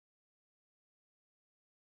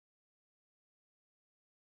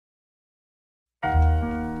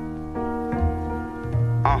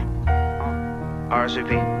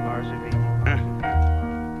RSVP.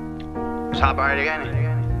 Let's hop right again.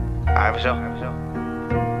 Alright, for sure.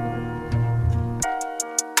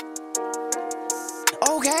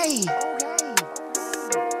 Okay.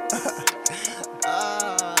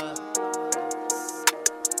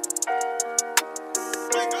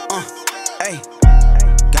 Hey.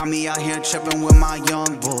 Got me out here tripping with my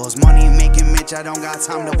young bulls. Money making Mitch, I don't got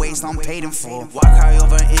time to waste, I'm paid in full. Walk out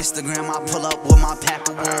over Instagram, I pull up with my pack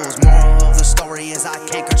of wolves. Moral of the story is I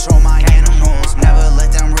can't control my animals. Never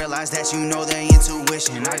let them realize that you know their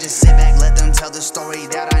intuition. I just sit back, let them tell the story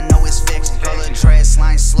that I know is fiction. Color dread,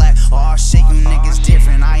 slime slack, oh shit, you niggas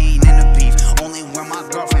different. I ain't in the beef, only when my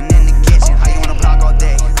girlfriend in the kitchen. How you on the block all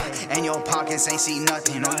day? And your pockets ain't see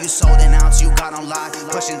nothing. Oh, you sold an ounce, you got on lock,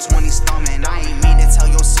 pushing 20 stomach. I ain't mean to tell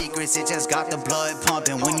your secrets, it just got the blood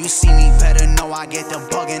pumping. When you see me, better know I get the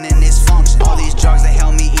bugging and dysfunction. All these drugs, they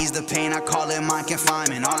help me ease the pain, I call it my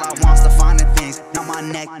confinement. All I want's to find the things, now my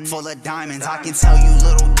neck full of diamonds. I can tell you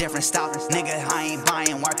little different, stop, nigga, I ain't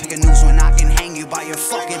buying. Why pick a news when I can hang you by your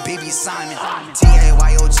fucking baby Simon? Tay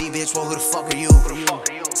OG, bitch, well, who the fuck are you?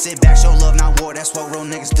 Sit back, show love, not war, that's what real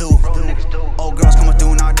niggas do. Old girls coming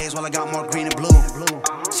through nowadays, well, I got more green and blue.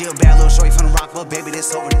 She a bad little shorty from the rock, but baby,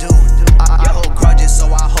 this overdue. I hold grudges, so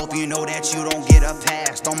I hope you know that you don't get a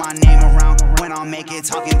pass. Throw my name around when I make it,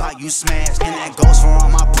 talking about you smash. And that goes for all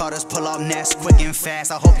my brothers, pull up next, quick and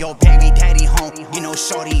fast. I hope your baby daddy home, you know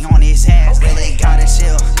shorty on his ass. Really gotta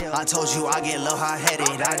chill, I told you I get low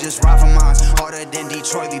high-headed. I just ride for mines, harder than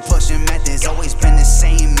Detroit, be pushing methods. Always been the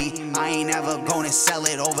same me, I ain't ever gonna sell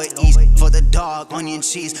it over east. For the dog, onion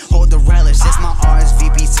cheese, hold the relish. It's my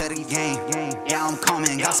RSVP to the game. Yeah, I'm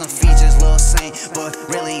coming, got some features, little saint, but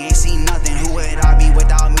really ain't seen nothing. Who would I be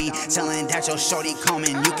without me? Telling that your shorty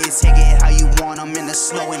coming. You can take it how you want, I'm in the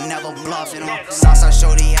snow and never bluffing. Southside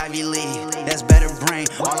shorty, Ivy League, that's better brain.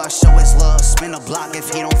 All I show is love, spin a block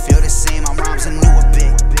if he don't feel the same. My rhymes are new a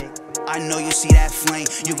bit, I know you see that flame,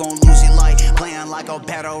 you gon' lose your life, playing like a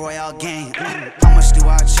battle royale game. How much do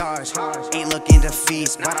I charge? Ain't looking to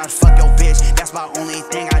feast, but I'd fuck your bitch, that's my only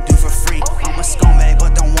thing I do for free. I'm a scumbag,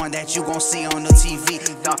 but the one that you gon' see on the TV.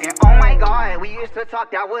 Talking, oh my god, we used to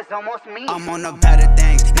talk, that was almost me. I'm on the better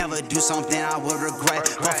things, never do something I would regret.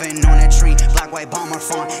 Puffin' on a tree, black, white bomber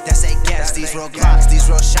font, that's a guess. These real clocks, these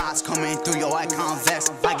real shots coming through your icon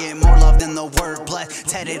vest. I get more love than the word blessed,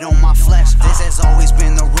 tatted on my flesh. This has always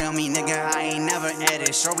been the real me, nigga, I ain't never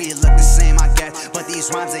edit. Sure we look the same, I guess, but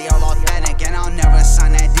these rhymes, they all authentic. And I'll never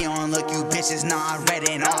sign that deal and look you bitches, nah, I read it.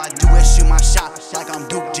 And all I do is shoot my shot like I'm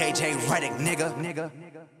Duke JJ Redick, nigga.